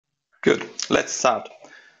Good. Let's start.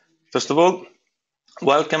 First of all,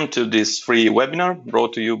 welcome to this free webinar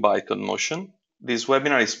brought to you by CodeMotion. This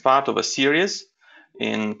webinar is part of a series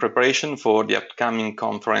in preparation for the upcoming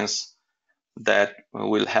conference that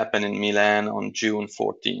will happen in Milan on June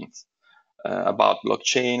 14th about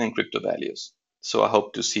blockchain and crypto values. So I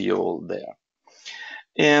hope to see you all there.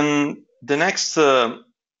 In the next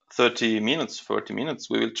 40 minutes,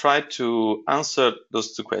 we will try to answer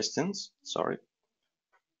those two questions. Sorry.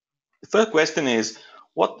 The first question is,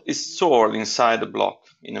 what is stored inside a block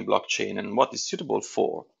in a blockchain and what is suitable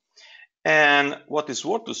for? And what is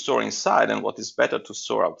worth to store inside and what is better to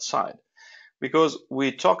store outside? Because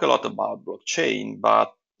we talk a lot about blockchain,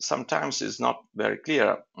 but sometimes it's not very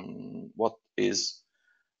clear what is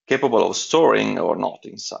capable of storing or not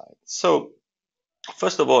inside. So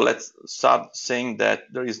first of all, let's start saying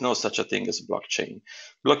that there is no such a thing as a blockchain.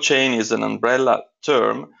 Blockchain is an umbrella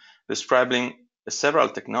term describing several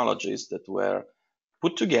technologies that were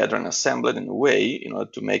put together and assembled in a way in order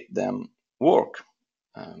to make them work.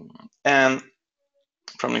 And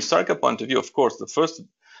from a historical point of view, of course, the first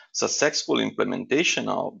successful implementation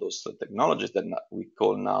of those technologies that we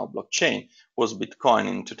call now blockchain was Bitcoin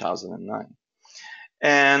in 2009.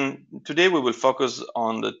 And today we will focus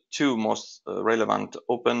on the two most relevant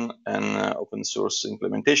open and open source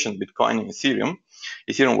implementation, Bitcoin and Ethereum.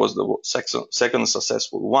 Ethereum was the second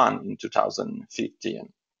successful one in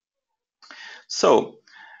 2015. So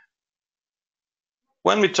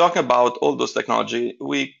when we talk about all those technology,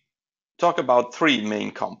 we talk about three main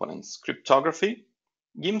components: cryptography,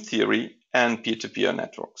 game theory, and peer-to-peer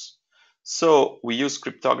networks. So we use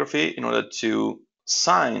cryptography in order to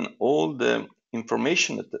sign all the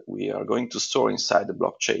information that we are going to store inside the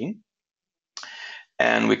blockchain.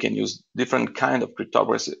 And we can use different kind of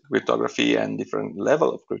cryptography and different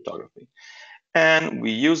level of cryptography. And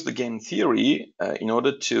we use the game theory in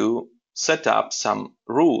order to set up some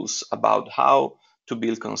rules about how to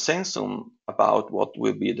build consensus about what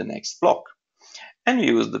will be the next block. And we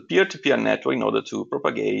use the peer-to-peer network in order to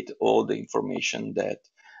propagate all the information that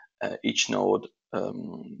each node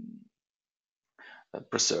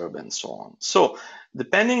preserve and so on. So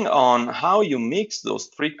depending on how you mix those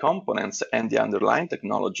three components and the underlying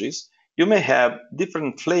technologies, you may have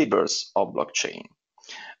different flavors of blockchain.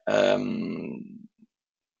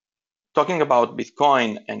 Talking about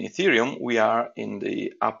Bitcoin and Ethereum, we are in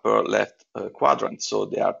the upper left quadrant. So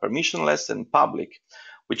they are permissionless and public,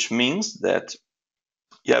 which means that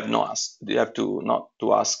you have not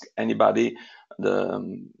to ask anybody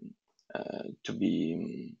to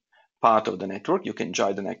be part of the network. You can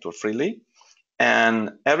join the network freely,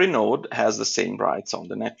 and every node has the same rights on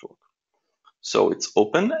the network. So it's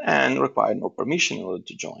open and require no permission in order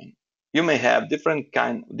to join. You may have different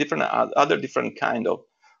kind of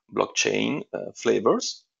blockchain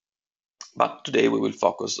flavors, but today we will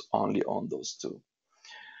focus only on those two.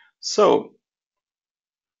 So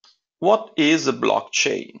what is a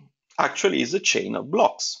blockchain? Actually, it's a chain of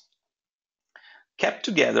blocks kept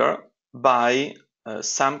together by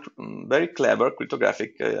some very clever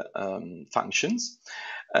cryptographic functions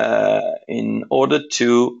in order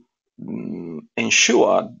to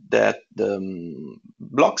ensure that the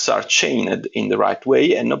blocks are chained in the right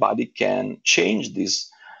way and nobody can change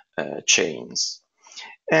these chains.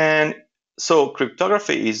 And so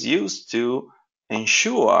cryptography is used to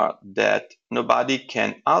ensure that nobody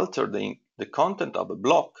can alter the content of a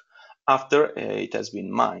block after it has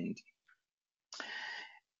been mined.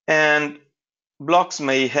 And blocks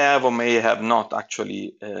may have or may have not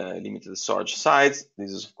actually limited storage size.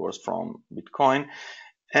 This is, of course, from Bitcoin.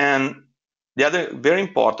 And the other very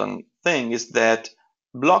important thing is that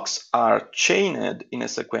blocks are chained in a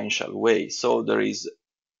sequential way. So there is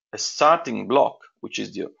a starting block, which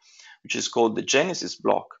is called the genesis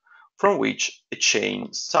block, from which a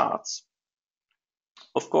chain starts.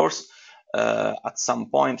 Of course, at some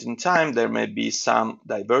point in time, there may be some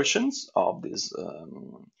diversions of this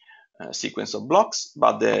sequence of blocks,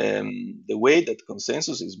 but the way that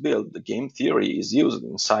consensus is built, the game theory is used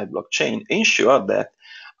inside blockchain, ensure that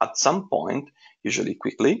at some point, usually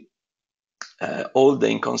quickly, all the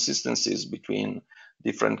inconsistencies between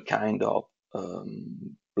different kind of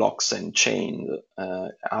blocks and chain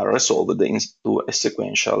are resolved into a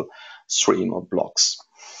sequential stream of blocks.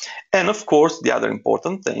 And of course, the other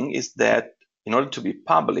important thing is that in order to be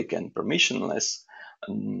public and permissionless,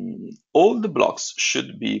 all the blocks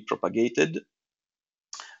should be propagated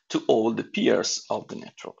to all the peers of the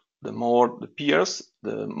network. The more the peers,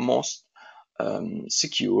 the most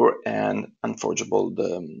secure and unforgeable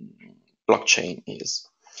the blockchain is.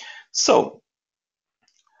 So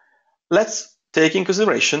let's take in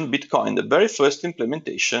consideration Bitcoin, the very first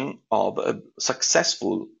implementation of a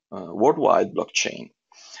successful worldwide blockchain.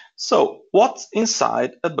 So what's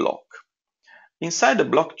inside a block? Inside a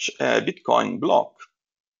Bitcoin block,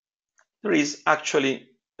 there is actually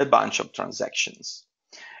a bunch of transactions.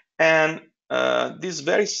 And this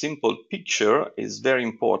very simple picture is very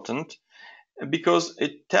important because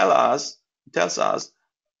it tells us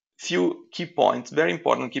few key points, very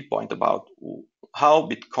important key point about how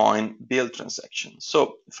Bitcoin build transactions.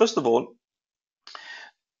 So first of all,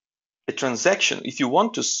 a transaction, if you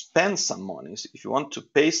want to spend some money, if you want to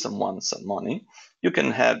pay someone some money, you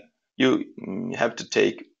have to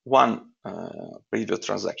take one previous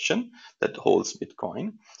transaction that holds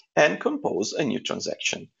Bitcoin and compose a new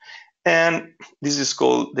transaction. And this is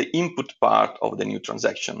called the input part of the new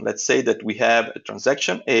transaction. Let's say that we have a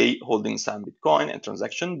transaction A holding some Bitcoin and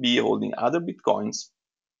transaction B holding other Bitcoins,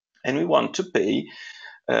 and we want to pay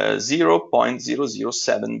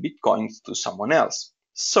 0.007 Bitcoins to someone else.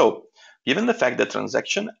 So, given the fact that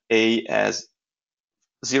transaction A has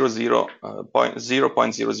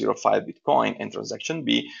 0.005 Bitcoin and transaction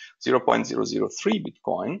B 0.003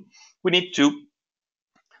 Bitcoin, we need to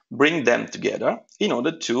bring them together in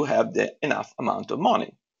order to have the enough amount of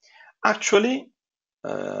money. Actually,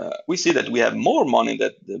 we see that we have more money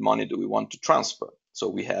than the money that we want to transfer. So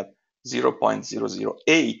we have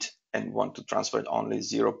 0.008 and want to transfer only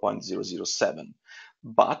 0.007.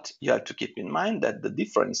 But you have to keep in mind that the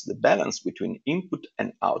difference, the balance between input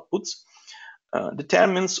and outputs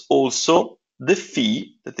determines also the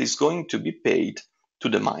fee that is going to be paid to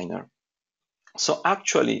the miner. So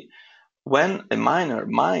actually, when a miner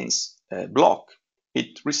mines a block,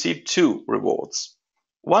 it receives two rewards.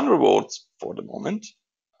 One reward for the moment,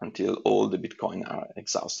 until all the Bitcoin are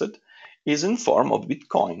exhausted, is in form of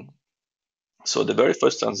Bitcoin. So the very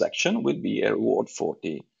first transaction will be a reward for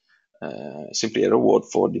the simply a reward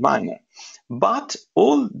for the miner. But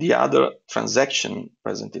all the other transactions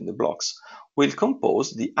present in the blocks will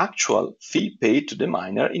compose the actual fee paid to the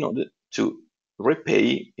miner in order to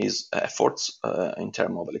repay his efforts in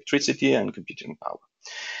terms of electricity and computing power.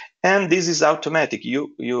 And this is automatic.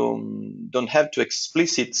 You don't have to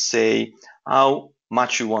explicitly say how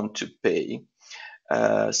much you want to pay.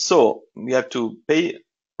 So we have to pay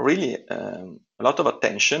really a lot of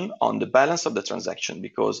attention on the balance of the transaction,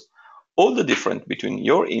 because all the difference between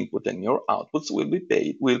your input and your outputs will be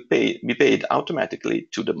paid automatically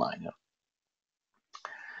to the miner.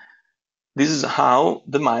 This is how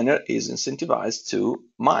the miner is incentivized to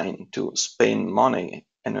mine, to spend money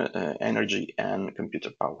and energy and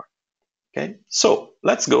computer power. Okay, so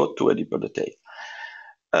let's go to a deeper detail.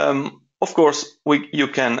 Of course, you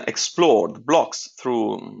can explore the blocks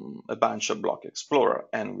through a bunch of block explorer,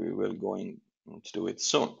 and we will go to do it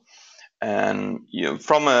soon. And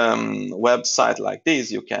from a website like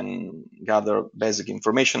this, you can gather basic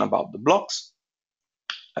information about the blocks.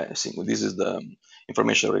 I think this is the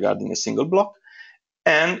information regarding a single block,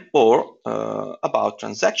 and or about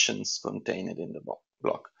transactions contained in the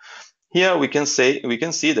block. Here we can see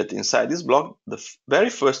that inside this block, the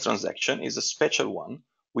very first transaction is a special one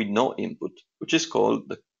with no input, which is called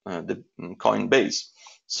the coin base.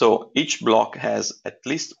 So each block has at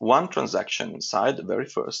least one transaction inside the very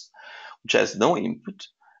first, which has no input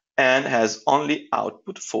and has only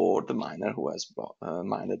output for the miner who has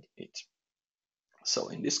mined it. So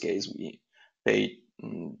in this case, we pay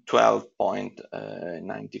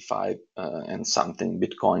 12.95 and something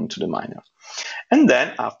Bitcoin to the miner. And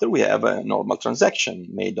then after we have a normal transaction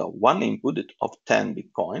made of one input of 10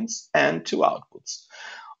 Bitcoins and two outputs.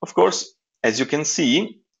 Of course, as you can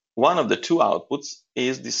see, one of the two outputs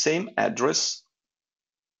is the same address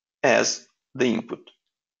as the input.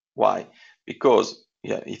 Why? Because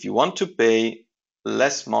if you want to pay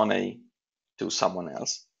less money to someone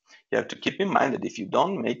else, you have to keep in mind that if you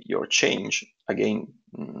don't make your change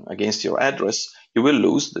against your address, you will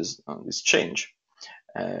lose this change.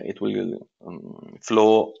 It will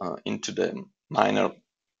flow into the miner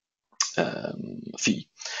fee,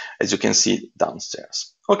 as you can see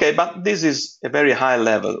downstairs. Okay, but this is a very high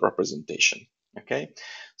level representation. Okay,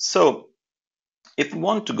 so if we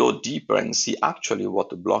want to go deeper and see actually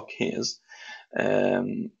what a block is,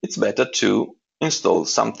 it's better to install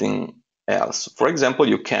something else. For example,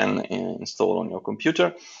 you can install on your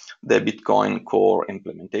computer the Bitcoin Core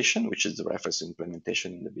implementation, which is the reference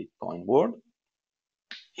implementation in the Bitcoin world.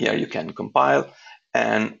 Here you can compile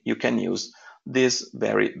and you can use these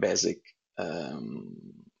very basic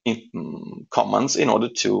commands in order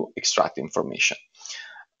to extract information.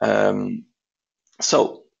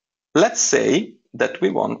 So let's say that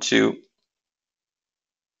we want to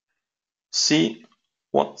see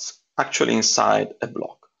what's actually inside a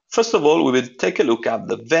block. First of all, we will take a look at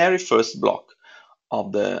the very first block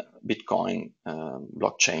of the Bitcoin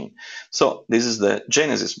blockchain. So this is the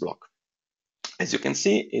Genesis block. As you can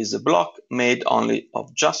see, is a block made only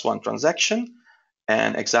of just one transaction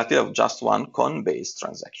and exactly of just one coin-based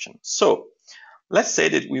transaction. So let's say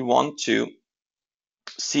that we want to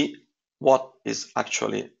see what is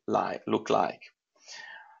actually look like.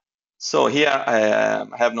 So here I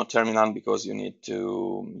have no terminal because you need to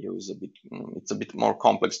use a bit. It's a bit more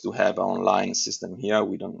complex to have an online system here.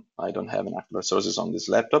 I don't have enough resources on this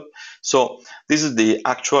laptop. So this is the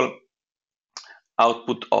actual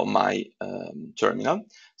output of my terminal.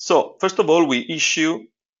 So first of all, we issue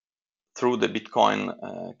through the Bitcoin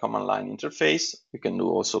command line interface. We can do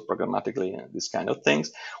also programmatically this kind of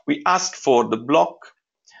things. We ask for the block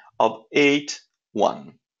of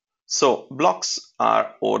 8-1. So blocks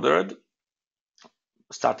are ordered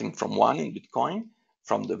starting from 1 in Bitcoin,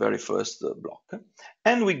 from the very first block,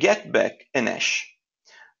 and we get back an hash.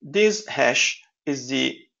 This hash is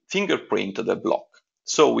the fingerprint of the block.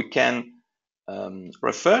 So we can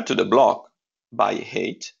refer to the block by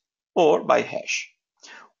 8 or by hash.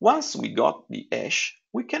 Once we got the hash,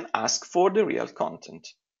 we can ask for the real content.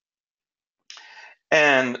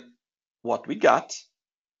 And what we got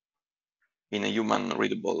in a human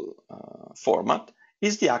readable format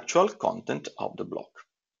is the actual content of the block.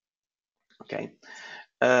 Okay.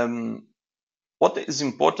 What is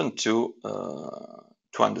important to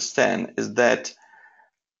understand is that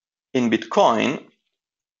in Bitcoin,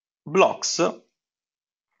 blocks,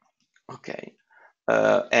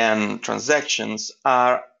 and transactions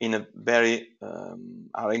are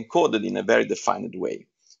are encoded in a very defined way.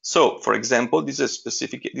 So, for example, this is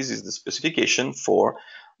the specification for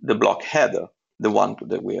the block header, the one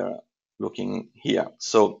that we are looking here.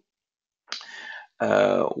 So,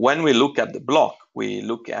 when we look at the block, we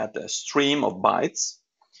look at a stream of bytes,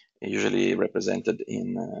 usually represented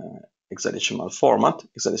in hexadecimal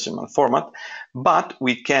format, but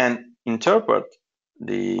we can interpret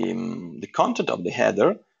the content of the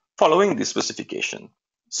header following this specification.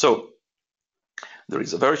 So there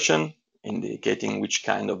is a version indicating which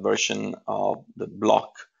kind of version of the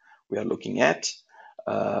block we are looking at.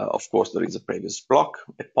 Of course, there is a previous block,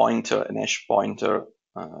 a pointer, an hash pointer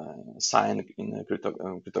signed in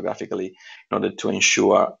cryptographically in order to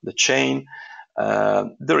ensure the chain.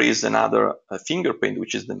 There is another fingerprint,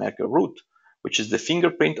 which is the Merkle root, which is the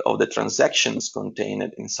fingerprint of the transactions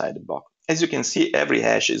contained inside the block. As you can see, every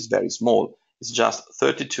hash is very small. It's just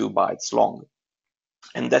 32 bytes long.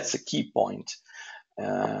 And that's a key point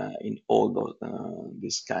in all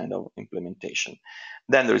this kind of implementation.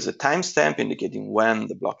 Then there is a timestamp indicating when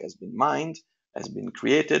the block has been mined, has been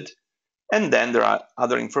created. And then there are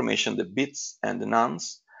other information, the bits and the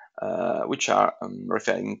nonce, which are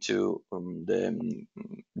referring to the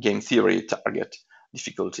game theory target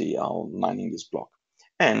difficulty of mining this block.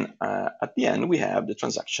 And at the end, we have the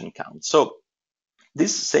transaction count. So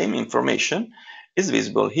this same information is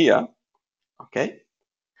visible here, okay?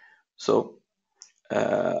 So,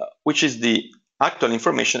 which is the actual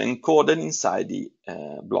information encoded inside the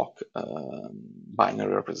block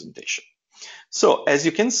binary representation. So as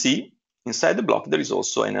you can see, inside the block, there is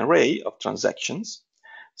also an array of transactions.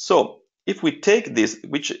 So if we take this,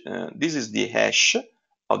 this is the hash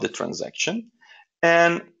of the transaction,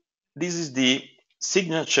 and this is the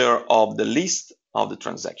signature of the list of the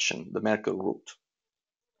transaction, the Merkle root.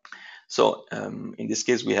 So in this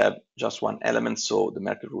case, we have just one element, so the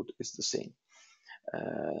Merkle root is the same.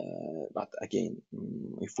 But again,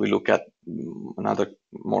 if we look at another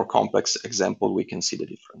more complex example, we can see the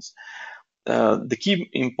difference. The key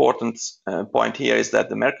important point here is that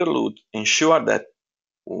the Merkle root ensures that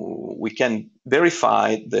we can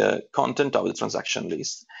verify the content of the transaction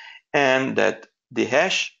list, and that the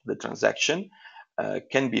hash of the transaction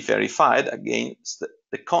can be verified against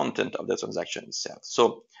the content of the transaction itself.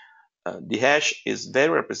 So the hash is very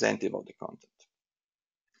representative of the content.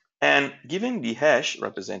 And given the hash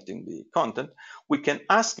representing the content, we can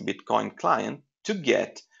ask Bitcoin client to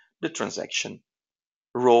get the transaction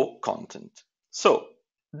raw content. So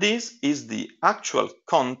this is the actual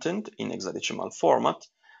content in hexadecimal format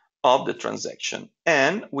of the transaction.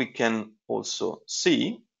 And we can also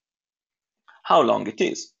see how long it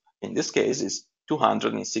is. In this case, it's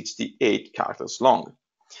 268 characters long.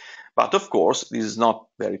 But of course, this is not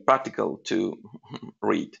very practical to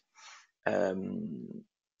read.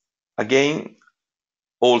 Again,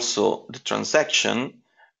 also the transaction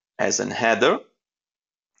has an header,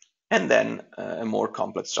 and then a more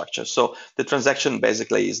complex structure. So the transaction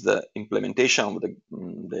basically is the implementation of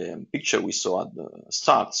the picture we saw at the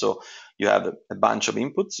start. So you have a bunch of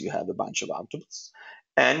inputs, you have a bunch of outputs,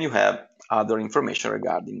 and you have other information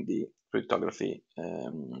regarding the cryptography,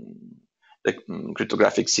 the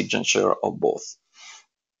cryptographic signature of both.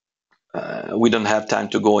 We don't have time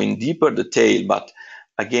to go in deeper detail, but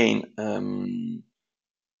again,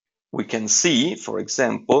 we can see, for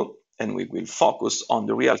example, and we will focus on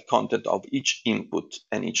the real content of each input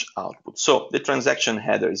and each output. So the transaction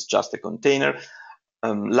header is just a container,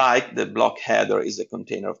 like the block header is a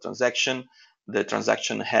container of transaction. The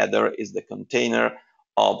transaction header is the container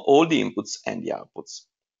of all the inputs and the outputs.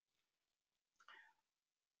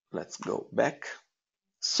 Let's go back.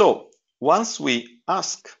 So once we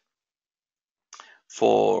ask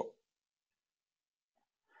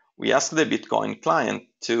the Bitcoin client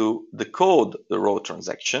to decode the raw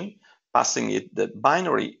transaction, passing it the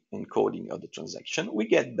binary encoding of the transaction, we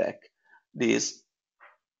get back this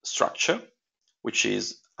structure, which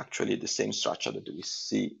is actually the same structure that we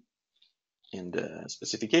see in the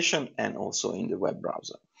specification and also in the web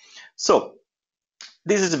browser. So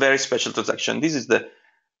this is a very special transaction. This is the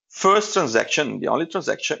first transaction, the only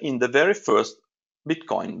transaction in the very first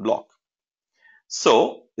Bitcoin block.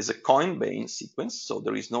 So it's a coin-based sequence, so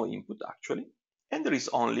there is no input actually, and there is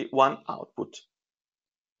only one output.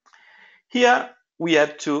 Here we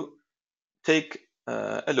have to take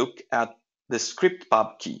a look at the script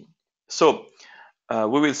pub key. So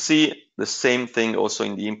we will see the same thing also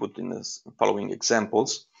in the input in the following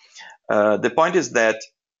examples. The point is that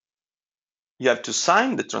you have to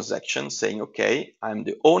sign the transaction saying, okay, I'm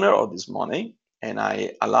the owner of this money and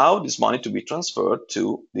I allow this money to be transferred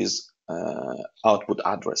to this output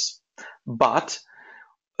address. But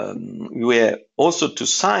we are also to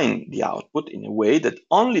sign the output in a way that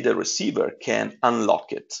only the receiver can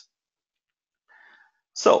unlock it.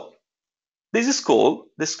 So this is called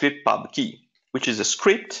the script pub key, which is a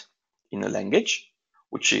script in a language,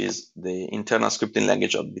 which is the internal scripting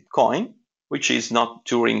language of Bitcoin, which is not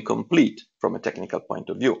Turing complete from a technical point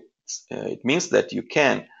of view. It means that you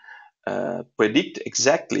can predict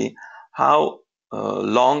exactly how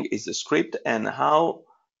long is the script and how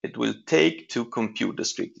it will take to compute the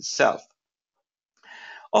script itself.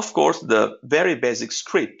 Of course, the very basic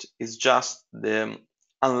script is just the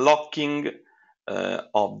unlocking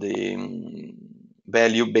of the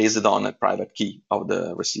value based on a private key of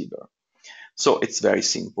the receiver. So it's very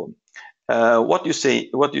simple. What you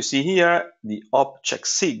see here, the op check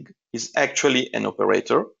sig is actually an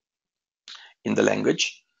operator in the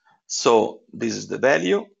language. So this is the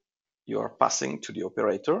value you are passing to the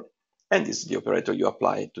operator, and this is the operator you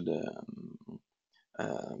apply to the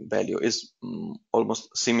value. Is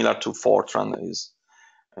almost similar to Fortran, is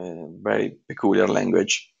a very peculiar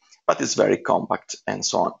language, but it's very compact and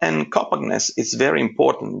so on. And compactness is very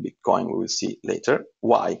important in Bitcoin. We will see later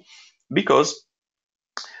why. Because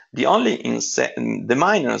the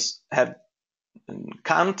miners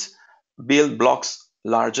can't build blocks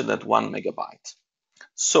larger than 1 megabyte.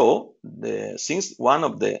 So since one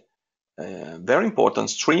of the very important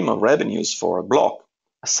stream of revenues for a block,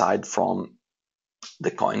 aside from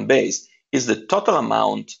the coin base, is the total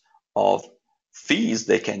amount of fees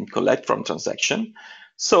they can collect from transaction.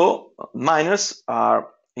 So miners are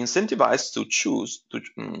incentivized to choose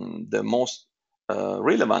the most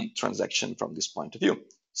relevant transaction from this point of view.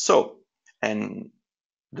 So, and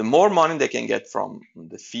the more money they can get from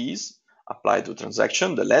the fees applied to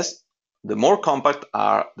transaction, the more compact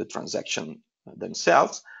are the transaction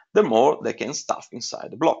themselves, the more they can stuff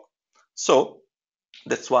inside the block. So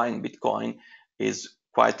that's why in Bitcoin is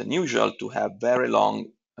quite unusual to have very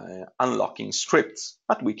long unlocking scripts,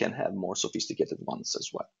 but we can have more sophisticated ones as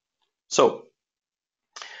well. So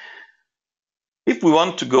if we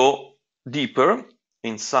want to go deeper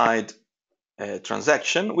inside a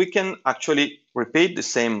transaction, we can actually repeat the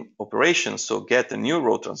same operation. So get a new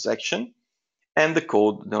raw transaction and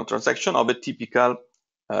decode the transaction of a typical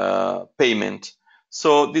payment.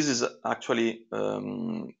 So this is actually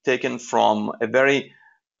taken from a very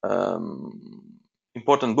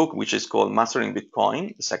important book, which is called Mastering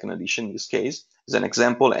Bitcoin, the second edition in this case, is an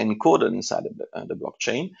example encoded inside the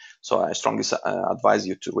blockchain. So I strongly advise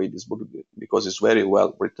you to read this book because it's very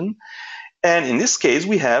well written. And in this case,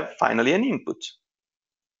 we have finally an input.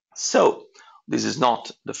 So this is not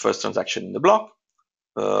the first transaction in the block.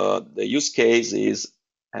 The use case is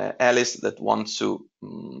Alice that wants to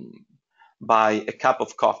buy a cup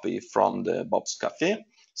of coffee from the Bob's Cafe.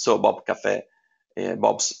 So Bob's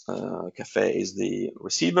Cafe is the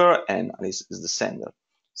receiver and Alice is the sender.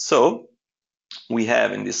 So we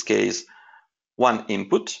have in this case one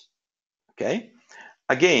input Okay.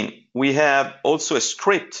 Again, we have also a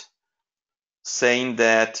script saying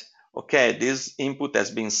that, okay, this input has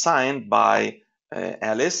been signed by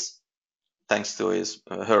Alice, thanks to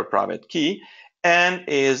her private key, and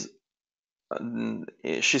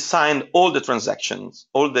she signed all the transactions,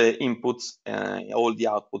 all the inputs, all the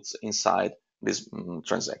outputs inside this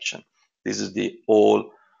transaction. This is the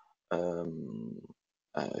all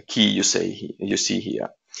key you see here.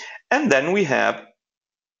 And then we have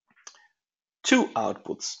two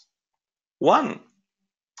outputs. One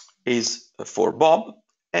is for Bob,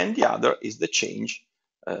 and the other is the change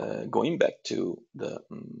going back to the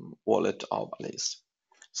wallet of Alice.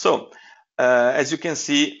 So as you can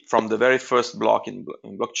see from the very first block in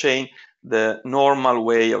blockchain, the normal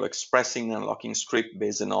way of expressing and unlocking script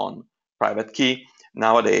based on private key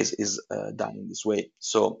nowadays is done in this way.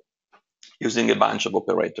 So using a bunch of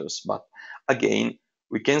operators. But again,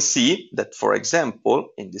 we can see that, for example,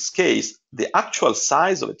 in this case, the actual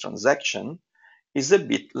size of a transaction is a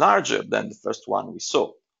bit larger than the first one we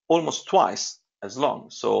saw, almost twice as long.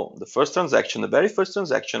 So the first transaction, the very first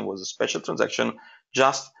transaction, was a special transaction,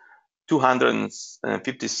 just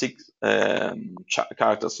 256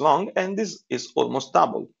 characters long, and this is almost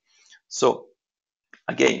double. So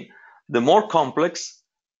again, the more complex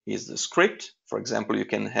is the script. For example, you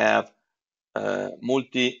can have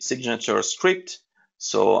multi-signature script,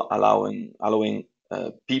 so allowing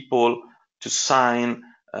people to sign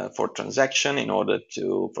for transaction in order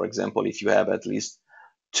to, for example, if you have at least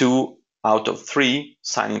 2 out of 3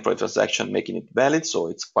 signing for a transaction, making it valid. So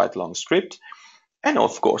it's quite long script. And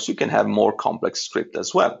of course, you can have more complex script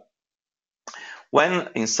as well. When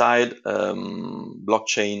inside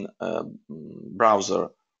blockchain browser,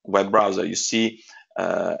 web browser, you see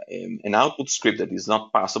an output script that is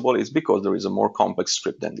not passable, is because there is a more complex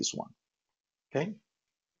script than this one. Okay.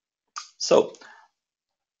 So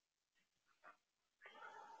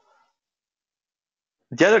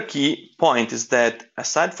the other key point is that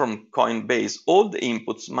aside from Coinbase, all the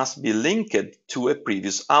inputs must be linked to a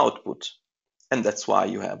previous output. And that's why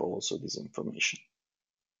you have also this information.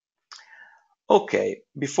 Okay,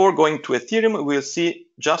 before going to Ethereum, we'll see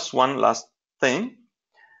just one last thing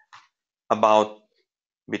about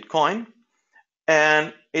Bitcoin,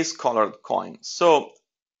 and it's colored coin. So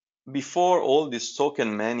before all this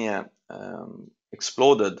token mania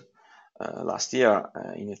exploded last year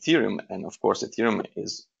in Ethereum, and of course Ethereum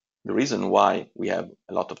is the reason why we have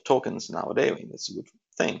a lot of tokens nowadays, and that's a good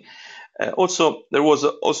thing. Also, there was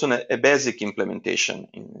also a basic implementation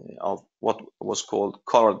of what was called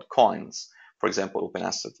colored coins, for example, open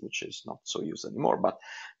asset, which is not so used anymore, but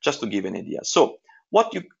just to give an idea. So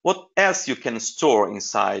what else you can store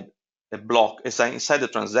inside a block, inside the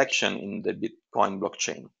transaction in the Bitcoin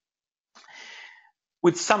blockchain?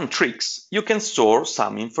 With some tricks, you can store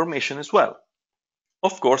some information as well.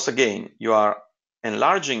 Of course, again, you are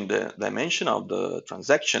enlarging the dimension of the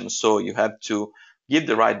transaction, so you have to give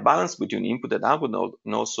the right balance between input and output,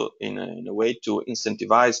 and also in a way to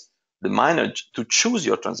incentivize the miner to choose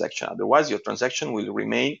your transaction. Otherwise, your transaction will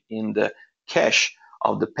remain in the cache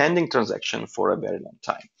of the pending transaction for a very long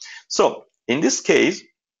time. So in this case,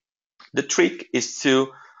 the trick is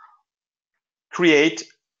to create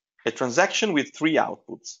a transaction with 3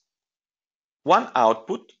 outputs. One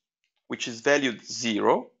output, which is valued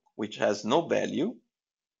 0, which has no value.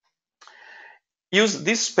 Use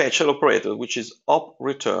this special operator, which is op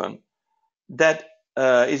return, that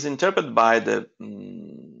is interpreted by the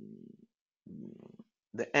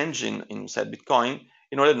engine inside Bitcoin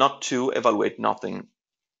in order not to evaluate nothing.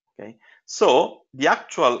 Okay, so the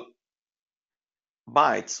actual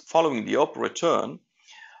bytes following the op return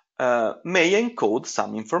may encode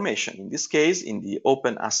some information. In this case, in the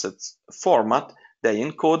open assets format, they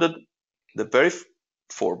encoded the very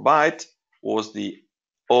 4-byte was the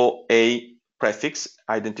OA prefix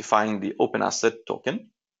identifying the open asset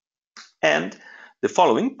token, and the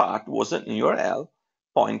following part was an URL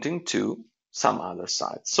pointing to some other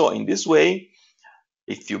site. So in this way,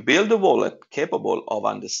 if you build a wallet capable of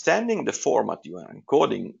understanding the format you are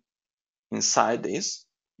encoding inside this,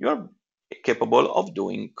 you are capable of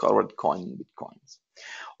doing colored coin Bitcoins.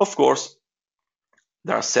 Of course,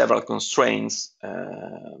 there are several constraints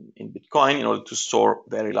in Bitcoin in order to store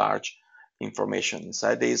very large information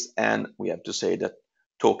inside this, and we have to say that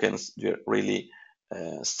tokens really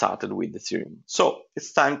started with Ethereum. So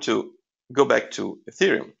it's time to go back to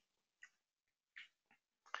Ethereum.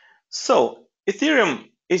 So Ethereum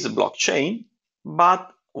is a blockchain,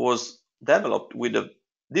 but was developed with a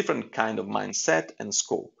different kind of mindset and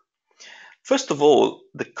scope. First of all,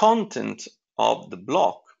 the content of the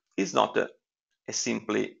block is not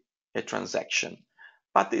simply a transaction,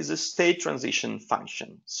 but is a state transition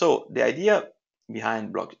function. So the idea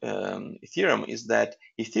behind Ethereum is that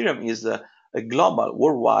Ethereum is a global,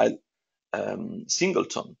 worldwide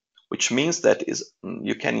singleton, which means that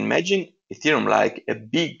you can imagine Ethereum like a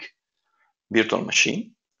big virtual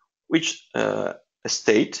machine, which a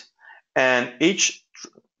state, and each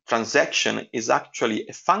transaction is actually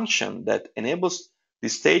a function that enables the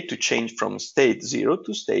state to change from state 0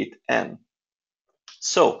 to state n.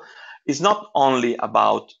 So it's not only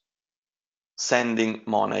about sending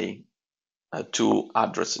money to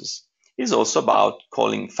addresses. It's also about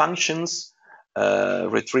calling functions,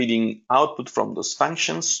 retrieving output from those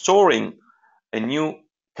functions, storing a new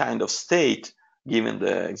kind of state given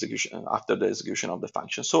the execution after the execution of the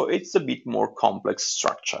function. So it's a bit more complex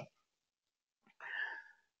structure.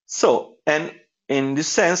 So, and in this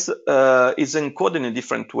sense, it's encoded in a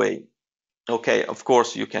different way. Okay, of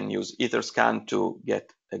course, you can use Etherscan to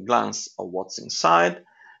get a glance of what's inside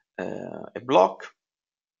a block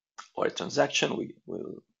or a transaction. We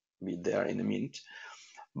will be there in a minute.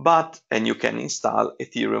 And you can install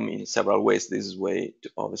Ethereum in several ways. This is a way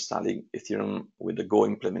of installing Ethereum with the Go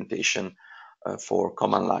implementation for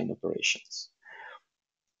command line operations.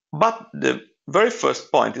 But the very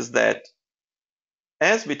first point is that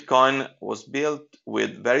as Bitcoin was built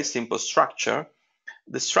with very simple structure,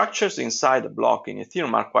 the structures inside a block in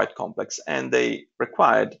Ethereum are quite complex, and they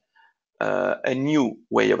required a new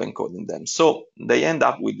way of encoding them. So they end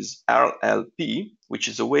up with this RLP, which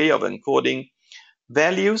is a way of encoding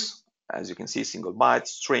values, as you can see, single bytes,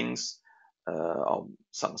 strings of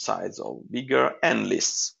some size or bigger, and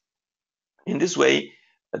lists. In this way,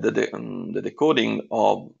 the decoding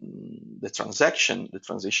of the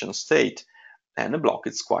transition state, and a block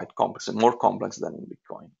is quite complex and more complex than in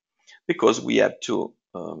Bitcoin, because we have to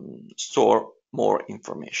store more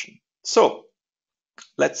information. So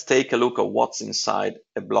let's take a look at what's inside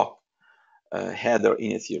a block header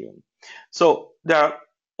in Ethereum. So there are,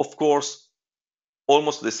 of course,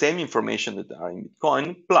 almost the same information that are in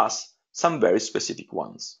Bitcoin, plus some very specific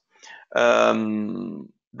ones.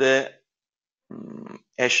 The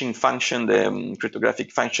hashing function, the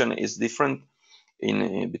cryptographic function, is different.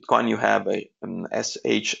 In Bitcoin, you have an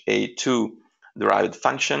SHA-2 derived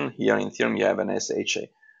function. Here in Ethereum, you have an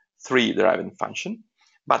SHA-3 derived function.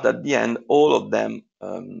 But at the end, all of them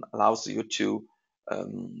allows you to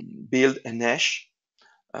build a hash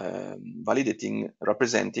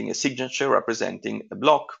representing a signature, representing a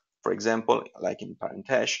block, for example, like in parent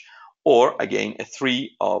hash, or again a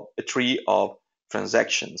tree of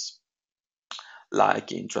transactions,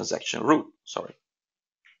 like in transaction root.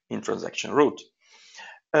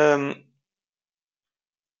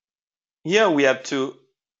 Here we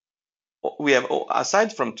have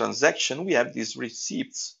aside from transaction, we have these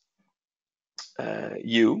receipts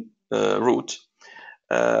root.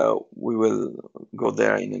 We will go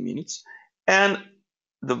there in a minute. And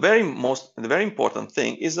the very important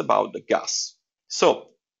thing is about the gas. So,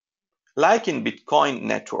 like in Bitcoin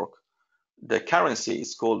network, the currency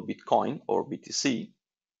is called Bitcoin or BTC,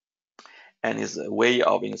 and is a way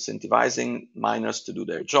of incentivizing miners to do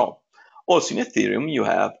their job. Also in Ethereum, you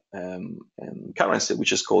have currency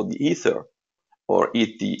which is called the Ether or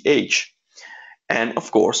ETH. And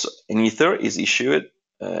of course, an Ether is issued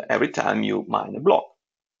every time you mine a block.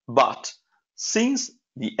 But since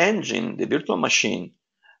the engine, the virtual machine,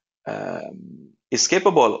 is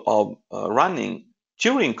capable of running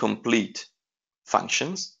Turing-complete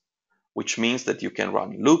functions, which means that you can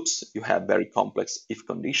run loops, you have very complex if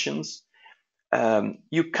conditions,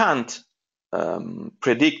 you can't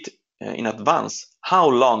predict in advance how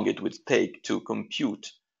long it would take to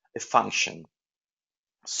compute a function.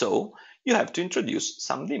 So you have to introduce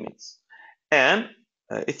some limits. And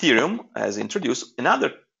Ethereum has introduced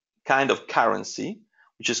another kind of currency,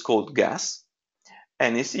 which is called gas,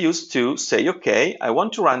 and it's used to say, okay, I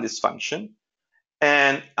want to run this function,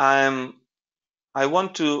 and I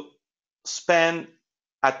want to spend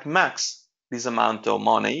at max this amount of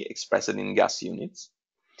money expressed in gas units.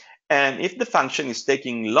 And if the function is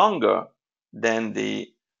taking longer than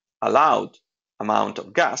the allowed amount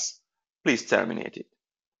of gas, please terminate it.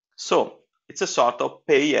 So it's a sort of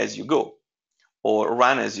pay as you go or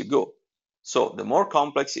run as you go. So the more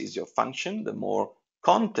complex is your function, the more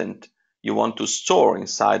content you want to store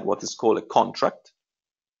inside what is called a contract,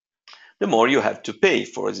 the more you have to pay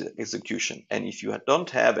for execution. And if you don't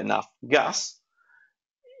have enough gas,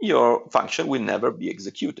 your function will never be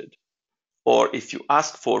executed. Or if you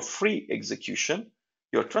ask for free execution,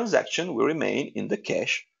 your transaction will remain in the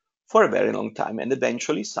cache for a very long time, and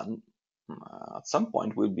eventually at some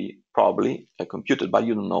point will be probably computed, but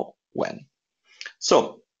you don't know when.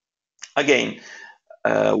 So again,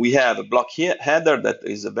 we have a block header that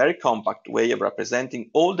is a very compact way of representing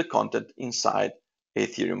all the content inside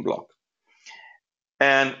Ethereum block.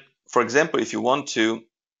 And for example, if you want to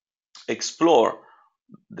explore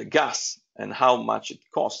the gas and how much it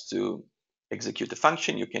costs to execute a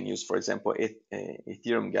function, you can use, for example,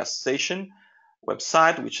 Ethereum gas station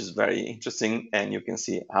website, which is very interesting, and you can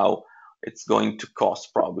see how it's going to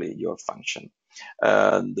cost probably your function.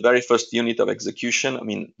 The very first unit of execution, I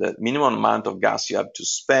mean, the minimum amount of gas you have to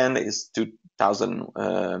spend is 21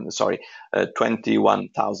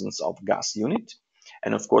 thousandths of gas unit.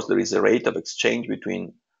 And of course, there is a rate of exchange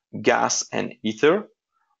between gas and ether.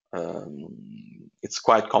 It's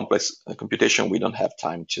quite complex computation. We don't have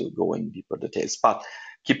time to go in deeper details, but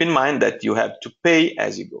keep in mind that you have to pay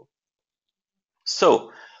as you go.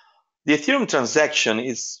 So the Ethereum transaction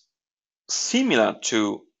is similar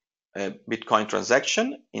to a Bitcoin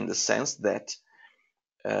transaction in the sense that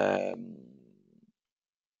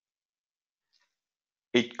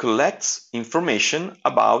it collects information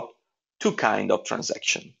about two kinds of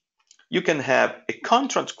transaction. You can have a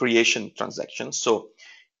contract creation transaction. So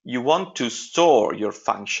you want to store your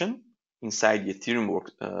function inside the Ethereum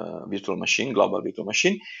virtual machine, global virtual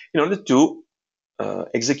machine, in order to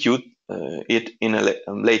execute it in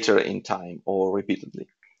later in time or repeatedly.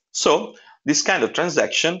 So this kind of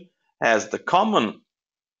transaction has the common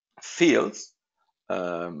fields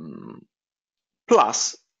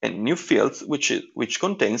plus a new field which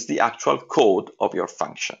contains the actual code of your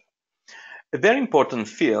function. A very important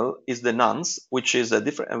field is the nonce, which has a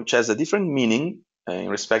different meaning in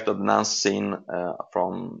respect of nonce seen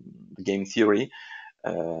from the game theory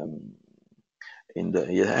in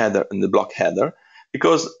the block header,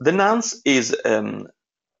 because the nonce is a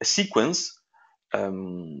sequence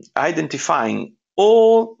identifying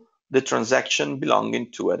all the transaction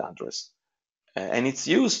belonging to an address, and it's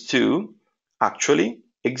used to actually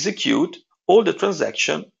execute all the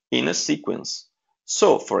transaction in a sequence.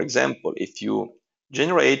 So, for example, if you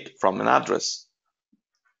generate from an address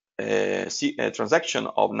a transaction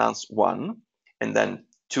of nonce 1 and then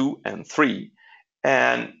 2 and 3,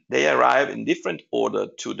 and they arrive in different order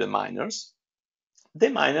to the miners, the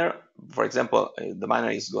miner, for example, the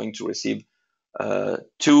miner is going to receive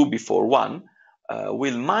 2 before 1,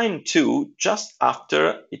 will mine 2 just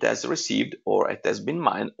after it has received or it has been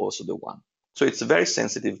mined also the 1. So it's a very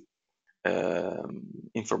sensitive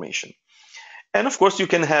information. And of course, you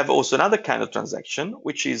can have also another kind of transaction,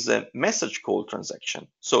 which is a message call transaction.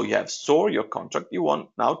 So you have stored your contract, you want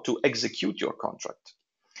now to execute your contract.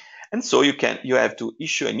 And so you have to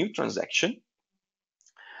issue a new transaction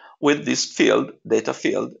with this field, data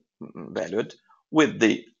field valued with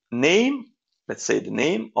the name, let's say the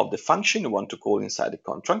name of the function you want to call inside the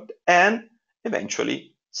contract, and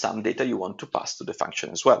eventually some data you want to pass to the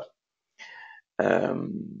function as well.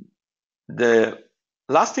 The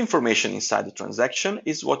last information inside the transaction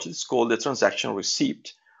is what is called the transaction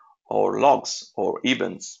receipt, or logs, or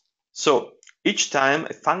events. So each time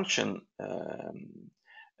a function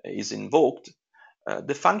is invoked,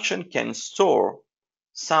 the function can store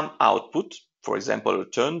some output, for example, a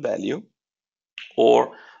return value,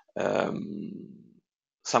 or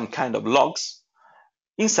some kind of logs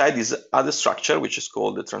inside this other structure, which is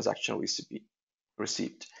called the transaction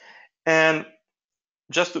receipt. And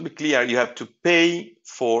just to be clear, you have to pay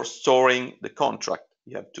for storing the contract.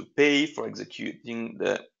 You have to pay for executing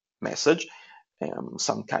the message,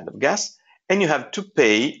 some kind of gas, and you have to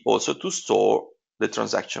pay also to store the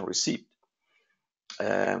transaction receipt.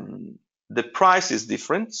 The price is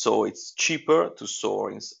different, so it's cheaper to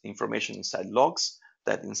store information inside logs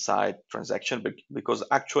than inside transaction, because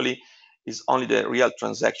actually it's only the real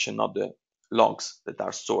transaction, not the logs, that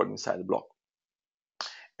are stored inside the block.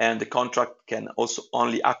 And the contract can also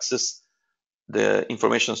only access the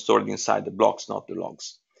information stored inside the blocks, not the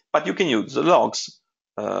logs. But you can use the logs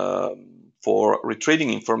for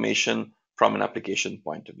retrieving information from an application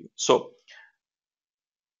point of view. So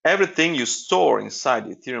everything you store inside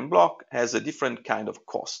the Ethereum block has a different kind of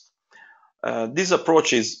cost. This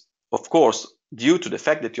approach is, of course, due to the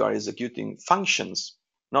fact that you are executing functions,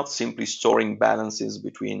 not simply storing balances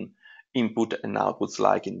between input and outputs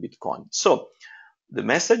like in Bitcoin. So the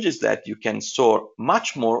message is that you can store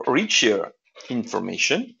much more richer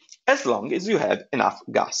information as long as you have enough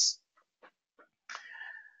gas.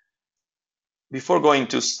 Before going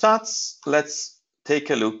to stats, let's take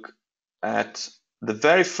a look at the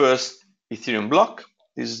very first Ethereum block.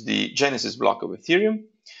 This is the Genesis block of Ethereum.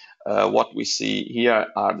 What we see here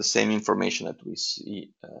are the same information that we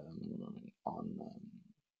see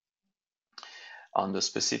on the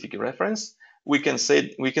specific reference. We can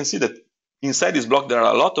see that inside this block there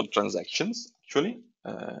are a lot of transactions actually,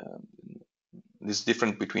 this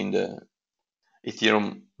difference between the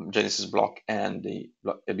Ethereum Genesis block and the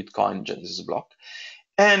Bitcoin Genesis block.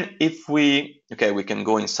 And if we can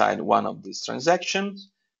go inside one of these transactions,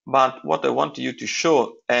 but what I want you to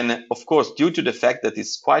show, and of course, due to the fact that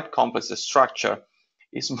it's quite complex a structure,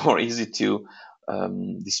 it's more easy to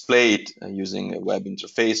display it using a web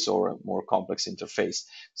interface or a more complex interface.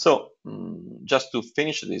 So just to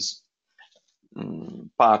finish this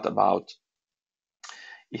part about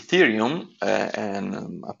Ethereum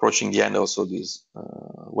and approaching the end also this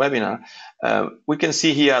webinar, we can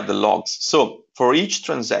see here the logs. So for each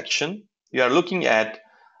transaction, you are looking at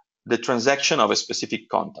the transaction of a specific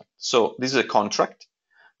contract. So this is a contract.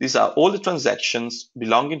 These are all the transactions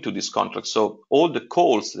belonging to this contract. So all the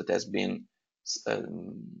calls that has been,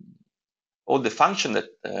 all the function that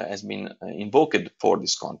has been invoked for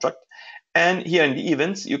this contract. And here in the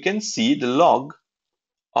events, you can see the log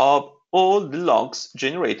of all the logs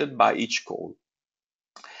generated by each call.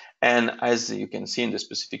 And as you can see in the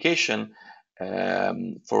specification,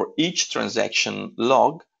 for each transaction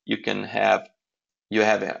log, you have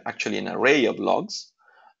actually an array of logs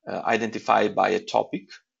identified by a topic.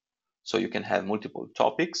 So you can have multiple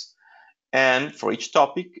topics. And for each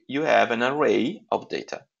topic, you have an array of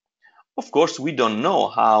data. Of course, we don't know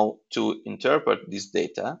how to interpret this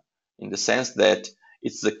data in the sense that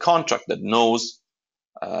it's the contract that knows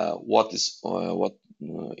what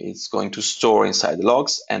it's going to store inside the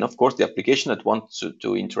logs. And of course, the application that wants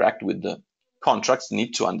to interact with the contracts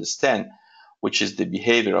need to understand which is the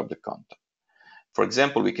behavior of the contract. For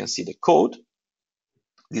example, we can see the code.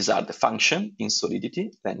 These are the function in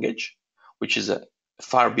Solidity language, which is a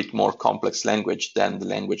far bit more complex language than the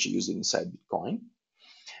language used inside Bitcoin.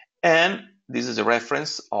 And this is a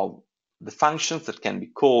reference of the functions that can be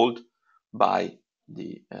called by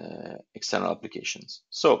the external applications.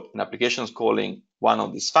 So an application calling one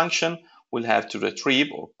of these functions will have to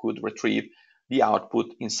retrieve or could retrieve the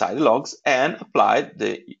output inside the logs and apply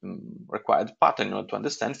the required pattern in order to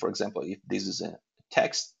understand, for example, if this is a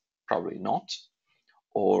text, probably not,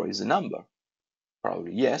 or is a number,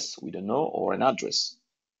 probably yes, we don't know, or an address,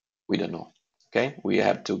 we don't know. Okay, we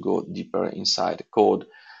have to go deeper inside the code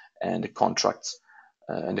and the contracts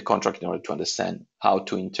and the contract in order to understand how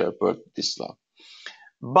to interpret this log.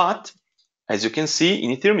 But as you can see,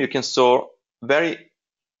 in Ethereum, you can store very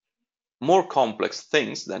more complex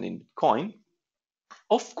things than in Bitcoin.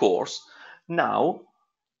 Of course, now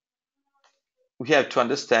we have to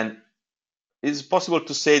understand, is it possible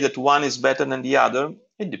to say that one is better than the other?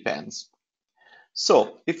 It depends.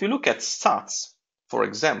 So if you look at stats, for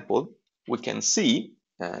example, we can see,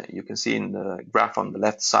 you can see in the graph on the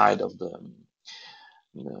left side of the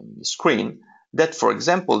screen, that, for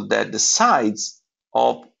example, that the size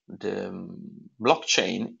of the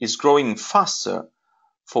blockchain is growing faster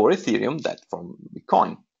for Ethereum than from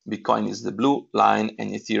Bitcoin. Bitcoin is the blue line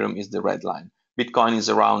and Ethereum is the red line. Bitcoin is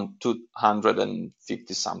around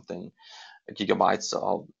 250 something gigabytes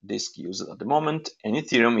of disk used at the moment, and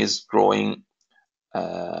Ethereum is growing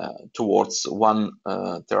towards 1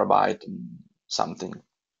 terabyte something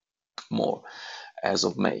more as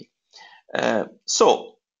of May.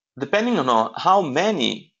 So depending on how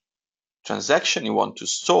many transactions you want to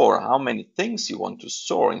store, how many things you want to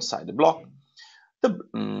store inside the block,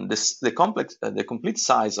 the complete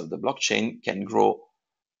size of the blockchain can grow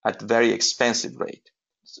at very expensive rate.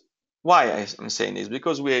 Why I'm saying this?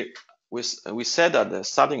 Because we said at the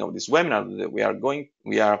starting of this webinar that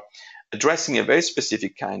we are addressing a very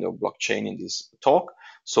specific kind of blockchain in this talk.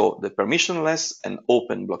 So the permissionless and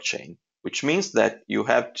open blockchain, which means that you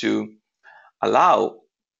have to allow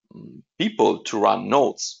people to run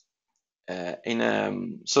nodes in a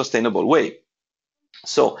sustainable way.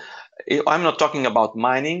 So I'm not talking about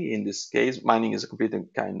mining in this case. Mining is a completely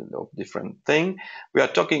kind of different thing. We are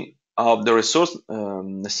talking of the resource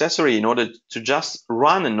necessary in order to just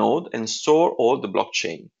run a node and store all the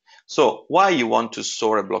blockchain. So why you want to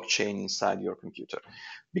store a blockchain inside your computer?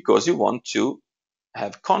 Because you want to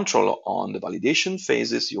have control on the validation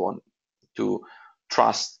phases. You want to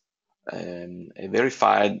trust a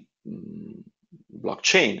verified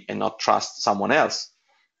blockchain and not trust someone else.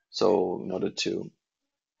 So in order to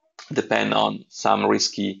depend on some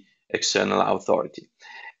risky external authority.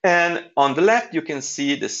 And on the left, you can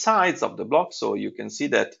see the size of the block. So you can see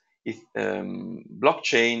that if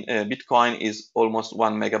blockchain, Bitcoin is almost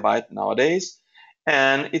 1 megabyte nowadays,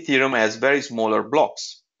 and Ethereum has very smaller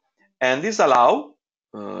blocks. And this allows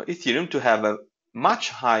Ethereum to have a much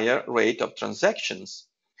higher rate of transactions.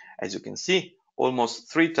 As you can see,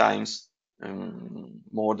 almost 3 times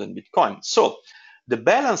more than Bitcoin. So the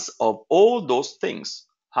balance of all those things,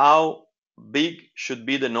 how big should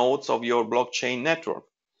be the nodes of your blockchain network?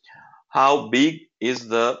 How big is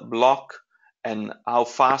the block and how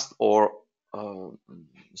fast or uh,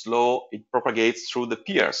 slow it propagates through the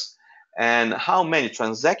peers? And how many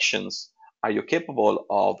transactions are you capable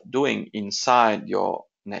of doing inside your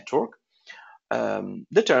network?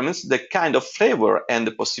 Determines the kind of flavor and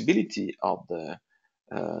the possibility of the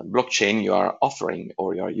blockchain you are offering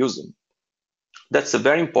or you are using. That's a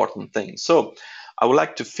very important thing. So I would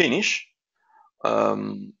like to finish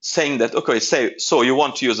saying that, okay, so you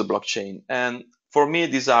want to use a blockchain. And for me,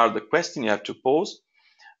 these are the questions you have to pose,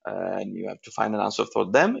 and you have to find an answer for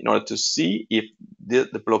them in order to see if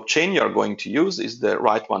the blockchain you are going to use is the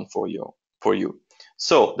right one for you.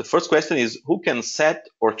 So the first question is, who can set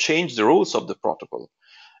or change the rules of the protocol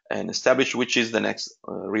and establish which is the next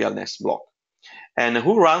real next block? And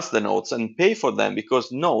who runs the nodes and pay for them,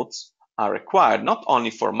 because nodes are required not only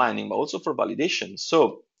for mining but also for validation.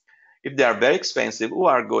 So if they are very expensive, who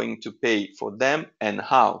are going to pay for them and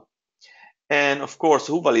how? And of course,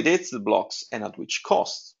 who validates the blocks and at which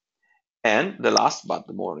cost? And the last but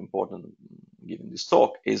the more important given this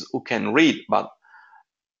talk is who can read, but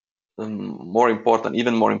even more important,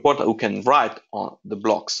 who can write on the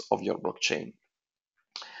blocks of your blockchain.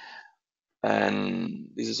 And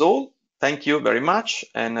this is all. Thank you very much.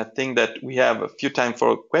 And I think that we have a few time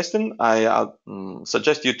for a question. I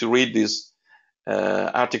suggest you to read this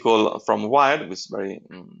article from Wired, which very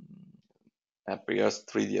appears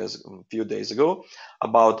a few days ago,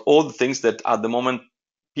 about all the things that at the moment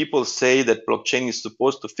people say that blockchain is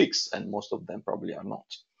supposed to fix, and most of them probably are not.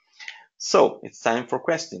 So it's time for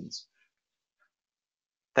questions.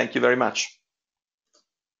 Thank you very much.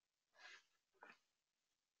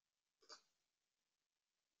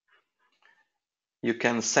 You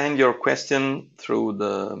can send your question through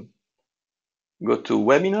the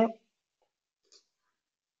GoToWebinar.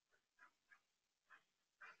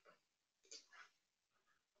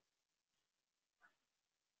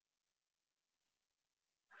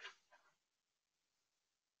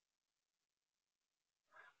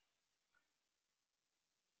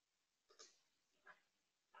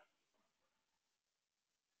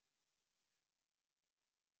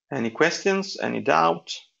 Any questions, any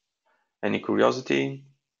doubt, any curiosity?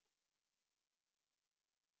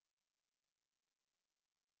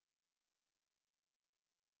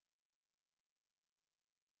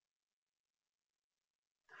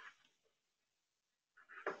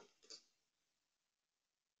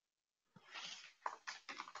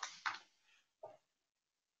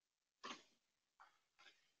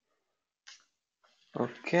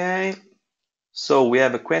 Okay, so we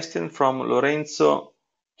have a question from Lorenzo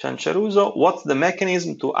Cianciaruso. What's the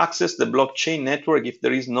mechanism to access the blockchain network if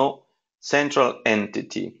there is no central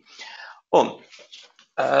entity?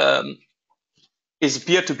 Is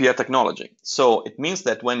peer-to-peer technology. So it means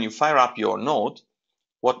that when you fire up your node,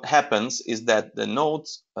 what happens is that the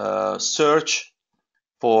nodes search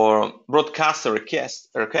for broadcast a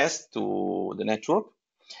request to the network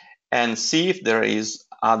and see if there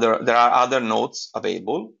are other nodes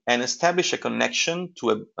available and establish a connection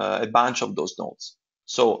to a bunch of those nodes.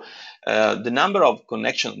 So the number of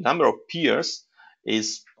peers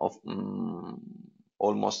is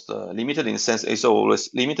almost limited, in the sense it's always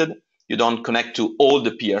limited. You don't connect to all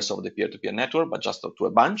the peers of the peer-to-peer network, but just to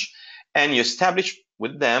a bunch, and you establish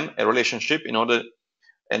with them a relationship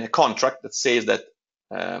and a contract that says that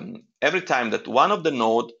every time that one of the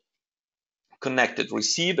node connected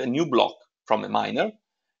receive a new block from a miner,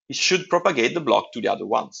 it should propagate the block to the other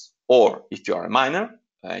ones. Or if you are a miner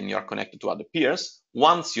and you are connected to other peers,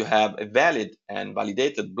 once you have a valid and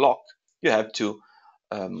validated block, you have to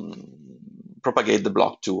propagate the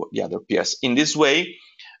block to the other peers. In this way,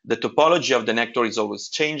 the topology of the network is always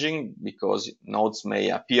changing because nodes may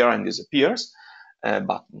appear and disappear,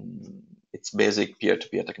 but it's basic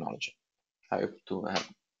peer-to-peer technology. I hope to have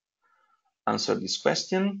answered this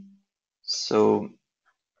question. So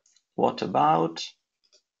what about?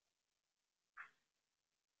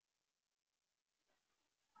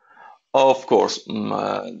 Of course,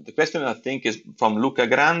 the question I think is from Luca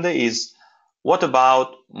Grande is, what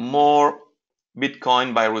about more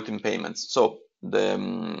Bitcoin by routing payments? So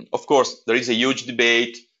of course, there is a huge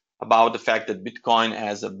debate about the fact that Bitcoin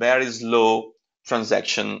has a very slow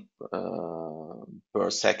transaction per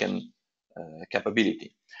second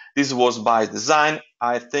capability. This was by design.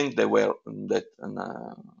 I think Satoshi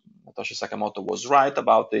Sakamoto was right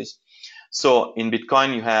about this. So in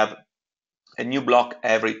Bitcoin, you have a new block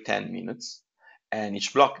every 10 minutes, and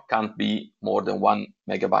each block can't be more than 1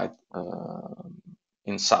 megabyte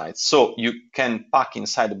inside. So you can pack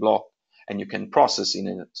inside the block and you can process in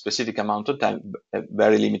a specific amount of time a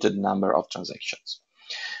very limited number of transactions.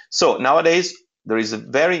 So nowadays there is a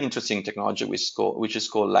very interesting technology which is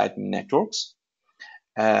called Lightning Networks,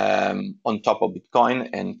 on top of Bitcoin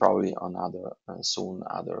and probably on soon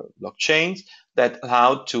other blockchains, that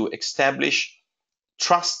allow to establish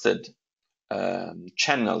trusted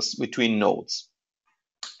channels between nodes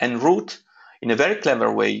and route in a very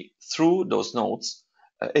clever way through those nodes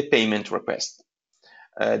a payment request.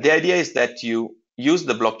 The idea is that you use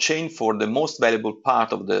the blockchain for the most valuable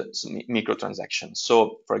part of the microtransaction.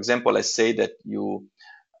 So, for example, let's say that you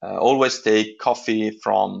always take coffee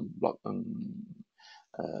from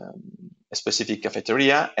a specific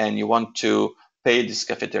cafeteria and you want to pay this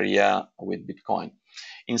cafeteria with Bitcoin.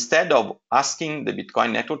 Instead of asking the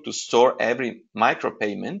Bitcoin network to store every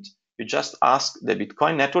micropayment, you just ask the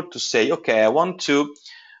Bitcoin network to say, okay, I want to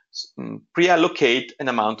pre-allocate an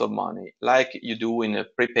amount of money like you do in a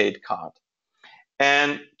prepaid card.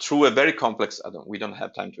 And through a very complex, we don't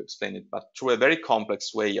have time to explain it, but through a very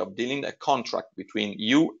complex way of dealing a contract between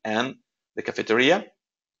you and the cafeteria,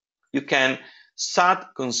 you can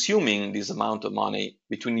start consuming this amount of money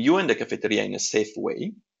between you and the cafeteria in a safe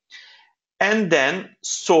way, and then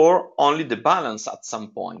store only the balance at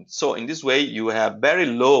some point. So in this way, you have very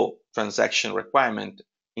low transaction requirement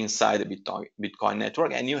inside the Bitcoin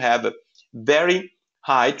network, and you have very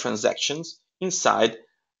high transactions inside,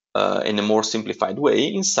 in a more simplified way,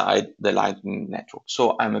 inside the Lightning Network.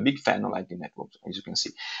 So I'm a big fan of Lightning Networks, as you can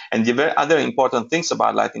see. And the other important things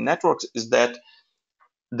about Lightning Networks is that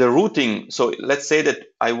the routing, so let's say that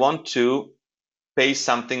I want to pay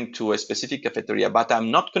something to a specific cafeteria, but I'm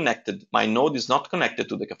not connected. My node is not connected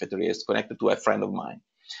to the cafeteria. It's connected to a friend of mine.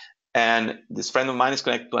 And this friend of mine is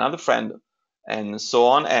connected to another friend, and so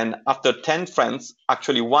on. And after 10 friends,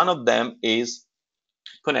 actually one of them is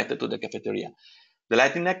connected to the cafeteria. The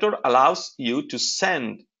Lightning Network allows you to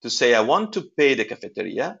say, I want to pay the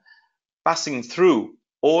cafeteria, passing through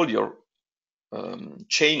all your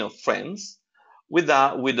chain of friends with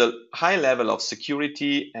a high level of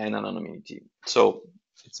security and anonymity. So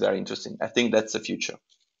it's very interesting. I think that's the future.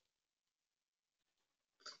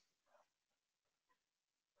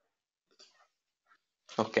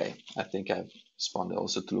 Okay, I think I've responded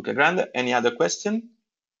also to Luca Grande. Any other question?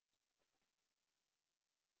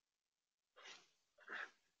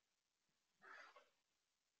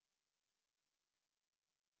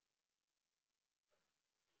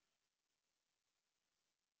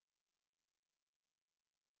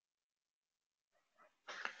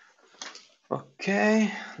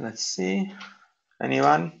 Okay, let's see.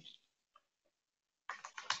 Anyone?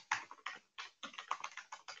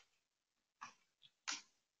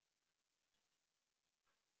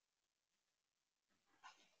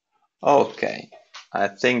 Okay, I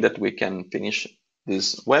think that we can finish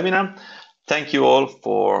this webinar. Thank you all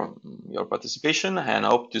for your participation, and I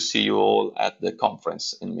hope to see you all at the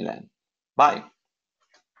conference in Milan. Bye.